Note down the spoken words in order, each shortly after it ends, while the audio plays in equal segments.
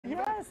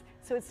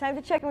So it's time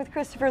to check in with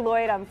Christopher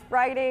Lloyd on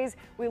Fridays.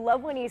 We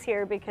love when he's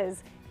here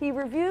because he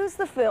reviews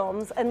the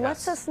films and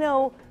lets us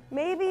know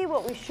maybe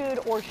what we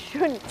should or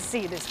shouldn't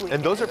see this week.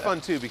 And those are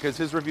fun too because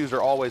his reviews are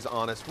always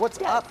honest. What's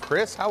up,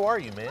 Chris? How are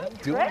you, man?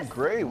 Doing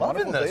great.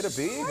 Wonderful day to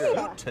be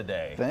here.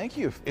 Today. Thank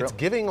you. It's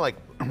giving like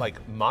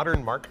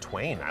modern Mark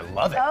Twain. I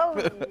love it. Oh,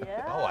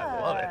 yeah. Oh, I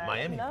love it.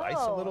 Miami Vice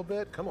a little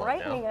bit. Come on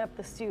Brightening now. up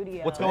the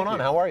studio. What's going on?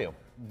 How are you?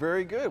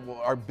 Very good.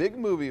 Well, our big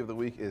movie of the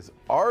week is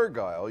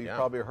Argylle. You've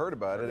probably heard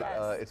about it.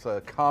 Yes. It's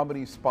a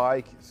comedy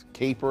spy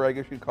caper, I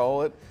guess you'd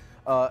call it.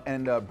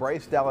 And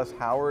Bryce Dallas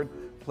Howard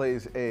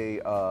plays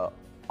a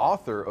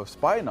author of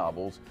spy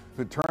novels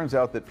who turns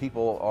out that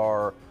people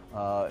are,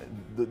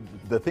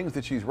 the things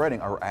that she's writing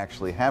are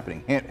actually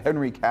happening.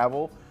 Henry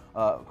Cavill,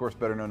 of course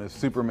better known as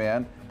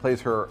Superman, plays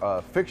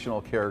her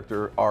fictional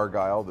character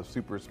Argylle, the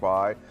super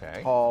spy,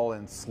 tall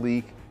and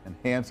sleek and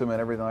handsome and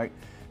everything like.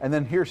 And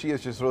then here she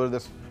is, just sort of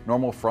this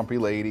normal frumpy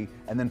lady,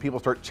 and then people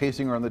start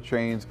chasing her on the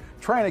trains,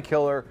 trying to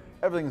kill her.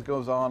 Everything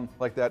goes on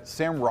like that.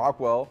 Sam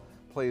Rockwell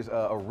plays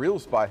a real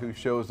spy who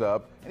shows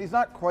up, and he's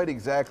not quite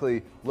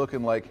exactly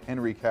looking like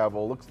Henry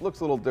Cavill. Looks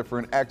a little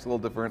different, acts a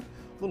little different,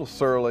 a little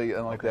surly,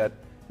 and like that.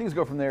 Things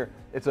go from there.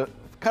 It's a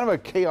kind of a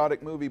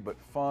chaotic movie, but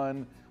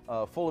fun,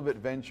 full of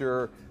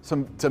adventure.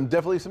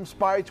 Definitely some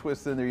spy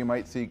twists in there you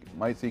might see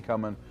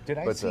coming. Did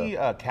I see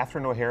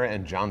Catherine O'Hara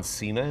and John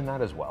Cena in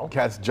that as well?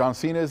 John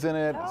Cena's in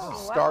it.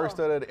 Oh,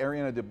 Star-studded.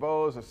 Ariana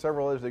DeBose.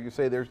 Several others. Like you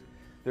say, there's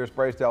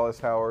Bryce Dallas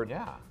Howard.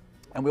 Yeah.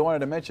 And we wanted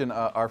to mention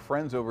our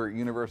friends over at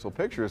Universal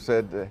Pictures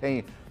said,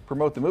 hey,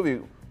 promote the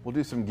movie. We'll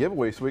do some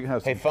giveaways so we can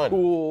have some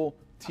cool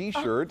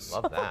T-shirts.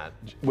 Love that.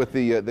 With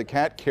the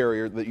cat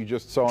carrier that you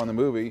just saw in the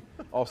movie.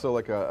 Also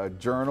like a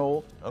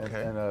journal and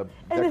a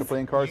deck of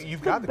playing cards.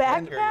 You've got the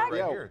cat carrier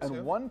right here, too.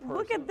 And one person.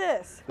 Look at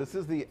this. This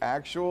is the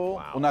actual,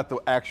 well, not the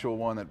actual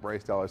one that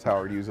Bryce Dallas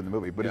Howard used in the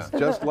movie, but it's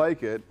just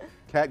like it.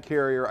 Cat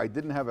carrier. I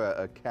didn't have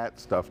a cat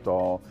stuffed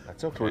doll.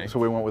 That's okay. So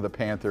we went with a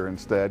panther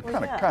instead.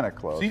 Kind of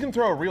close. So you can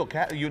throw a real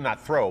cat. You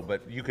not throw,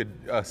 but you could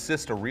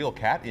assist a real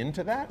cat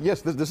into that.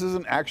 Yes, this is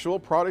an actual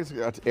product.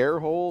 It's air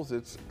holes.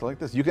 It's like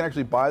this. You can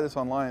actually buy this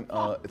online.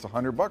 It's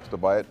 $100 to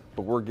buy it,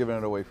 but we're giving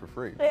it away for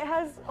free. It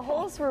has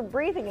holes for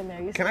breathing in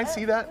there. Can I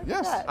see that?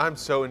 Yes. I'm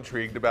so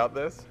intrigued about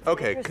this.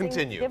 Okay,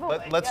 continue.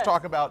 Let's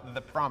talk about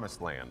The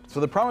Promised Land. So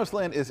The Promised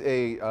Land is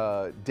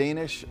a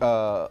Danish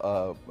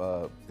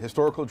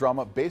historical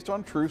drama based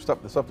on true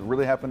stuff, the stuff that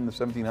really happened in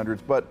the 1700s,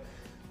 but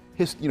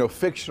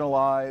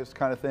fictionalized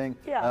kind of thing.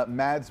 Yeah.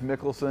 Mads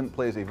Mikkelsen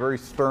plays a very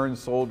stern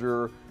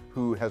soldier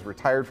who has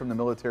retired from the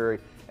military,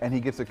 and he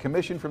gets a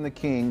commission from the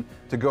king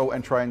to go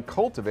and try and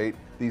cultivate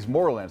these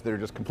moorlands that are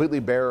just completely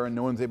barren.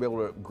 No one's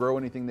able to grow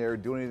anything there,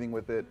 do anything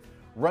with it.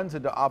 Runs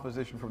into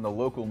opposition from the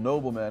local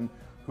nobleman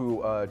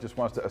who just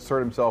wants to assert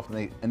himself, and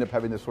they end up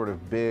having this sort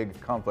of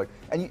big conflict.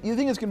 And you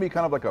think it's going to be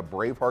kind of like a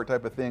Braveheart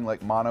type of thing,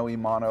 like mano y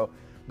mano.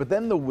 But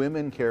then the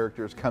women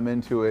characters come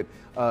into it.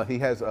 He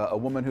has a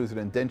woman who's an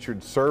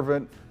indentured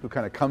servant who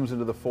kind of comes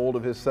into the fold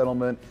of his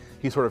settlement.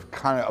 He sort of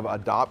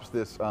adopts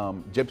this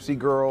gypsy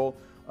girl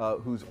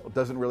who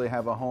doesn't really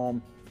have a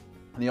home.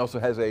 And he also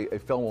has a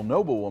fellow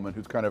noblewoman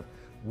who's kind of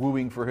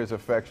wooing for his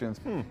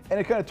affections. And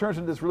it kind of turns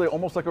into this really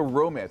almost like a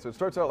romance. So it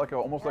starts out like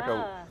almost like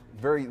a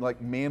very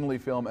manly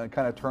film, and it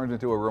kind of turns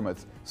into a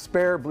romance.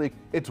 Spare, bleak,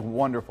 it's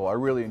wonderful. I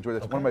really enjoyed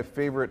it. It's one of my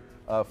favorite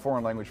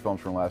foreign language films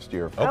from last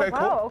year. Okay,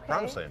 cool. Okay.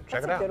 Promising.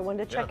 Check it out. That's a good one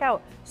to check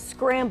out.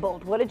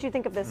 Scrambled. What did you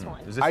think of this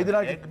one? Is this an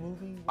egg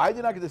movie? I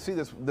did not get to see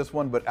this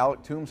one, but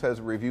Alec Toombs has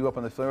a review up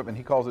on the film, and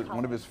he calls it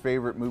one of his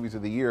favorite movies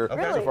of the year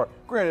so far.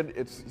 Granted,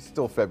 it's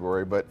still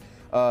February, but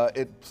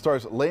it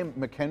stars Leigh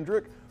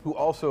McKendrick, who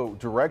also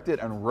directed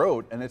and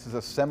wrote, and this is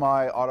a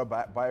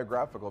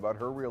semi-autobiographical about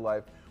her real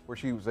life, where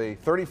she was a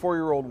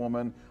 34-year-old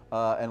woman,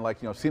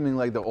 and seemingly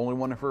like the only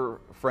one of her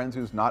friends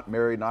who's not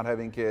married, not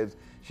having kids.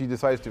 She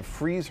decides to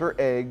freeze her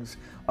eggs,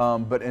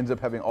 but ends up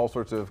having all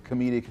sorts of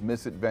comedic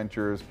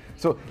misadventures.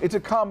 So it's a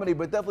comedy,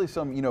 but definitely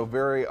some,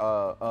 very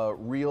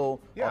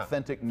real,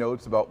 authentic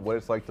notes about what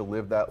it's like to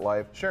live that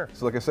life. Sure.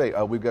 So like I say,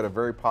 we've got a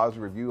very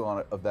positive review on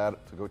it of that,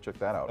 so go check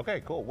that out.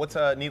 Okay, cool. What's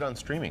neat on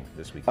streaming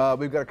this week?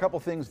 We've got a couple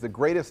things. The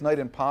Greatest Night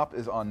in Pop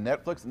is on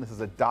Netflix, and this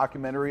is a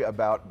documentary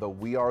about the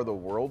We Are the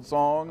World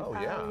song. Oh,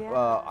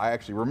 yeah. I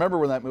actually remember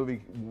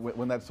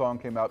when that song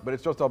came out, but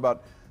it's just all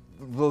about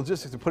the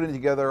logistics of putting it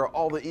together,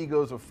 all the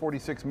egos of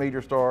 46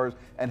 major stars,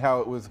 and how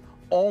it was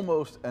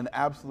almost an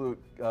absolute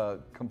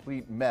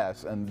complete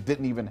mess and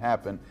didn't even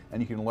happen.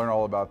 And you can learn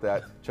all about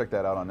that. Check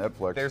that out on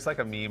Netflix. There's like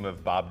a meme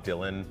of Bob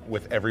Dylan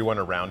with everyone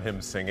around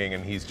him singing,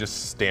 and he's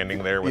just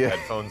standing there with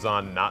headphones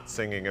on, not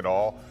singing at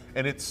all.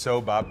 And it's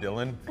so Bob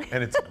Dylan,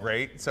 and it's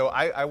great. So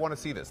I want to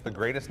see this, The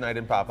Greatest Night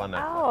in Pop on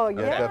Netflix. Oh,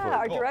 yeah. Definitely.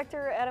 Our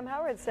director, Adam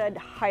Howard, said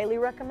highly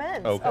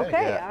recommends.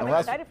 Okay. I'm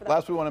excited for that.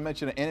 Last we want to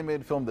mention an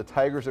animated film, The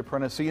Tiger's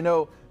Apprentice.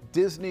 So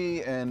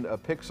Disney and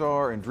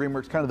Pixar and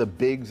DreamWorks, kind of the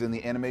bigs in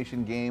the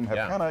animation game,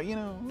 have kind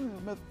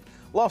of,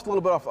 lost a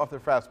little bit off their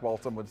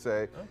fastball, some would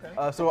say.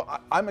 Okay. So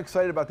I'm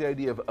excited about the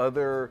idea of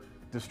other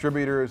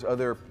distributors,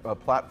 other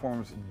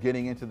platforms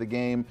getting into the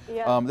game.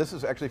 Yeah. This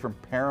is actually from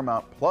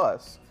Paramount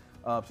Plus.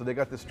 So they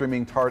got this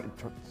streaming starting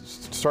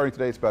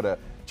today. It's about a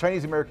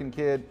Chinese-American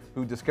kid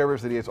who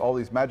discovers that he has all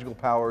these magical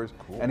powers,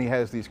 and he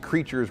has these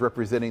creatures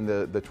representing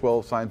the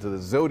 12 signs of the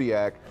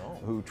zodiac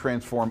who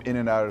transform in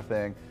and out of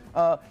things.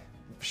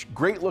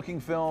 Great looking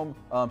film,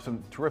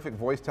 some terrific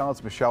voice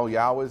talents. Michelle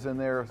Yeoh is in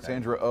there,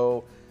 Sandra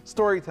Oh.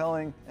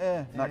 Storytelling,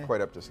 not quite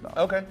up to snuff.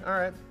 Okay, all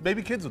right.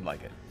 Maybe kids would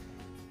like it.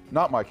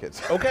 Not my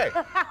kids. Okay,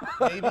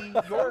 maybe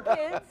your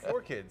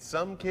kids.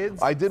 Some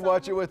kids. I did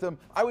watch it with them.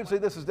 I would say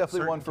this is definitely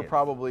Certain one for kids.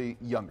 probably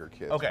younger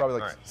kids. Okay, Probably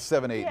like all right.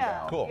 7, 8 Yeah,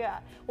 down. Cool. Yeah.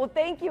 Well,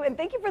 thank you, and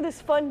thank you for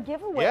this fun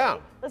giveaway. Yeah.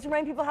 Let's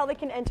remind people how they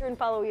can enter and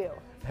follow you.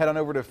 Head on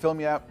over to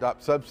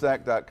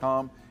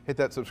filmyap.substack.com, hit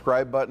that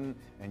subscribe button,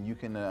 and you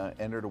can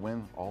enter to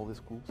win all this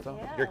cool stuff.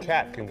 Yeah. Your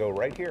cat can go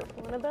right here.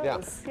 One of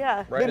those. Yeah.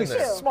 Right Maybe in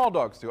there. small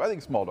dogs too. I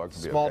think small dogs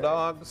would be Small okay.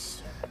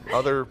 dogs,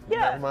 other,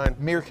 never mind.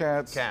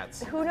 Meerkats.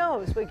 Cats. Who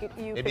knows?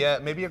 You Maybe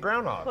could maybe a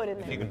groundhog. put in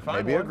if there. you can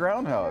find Maybe a one.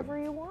 groundhog. whatever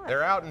you want.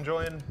 They're out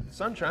enjoying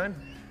sunshine.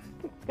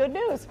 Good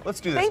news. Let's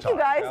do this Thank you talk,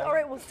 guys. shall we? All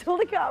right, well, still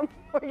to come,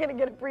 we're going to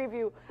get a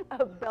preview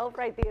of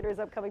Belfry Theater's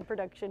upcoming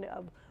production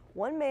of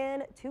One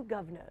Man, Two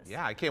Governors.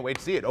 Yeah, I can't wait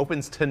to see it.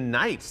 Opens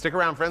tonight. Stick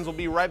around, friends. We'll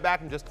be right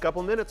back in just a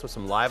couple minutes with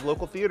some live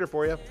local theater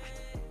for you.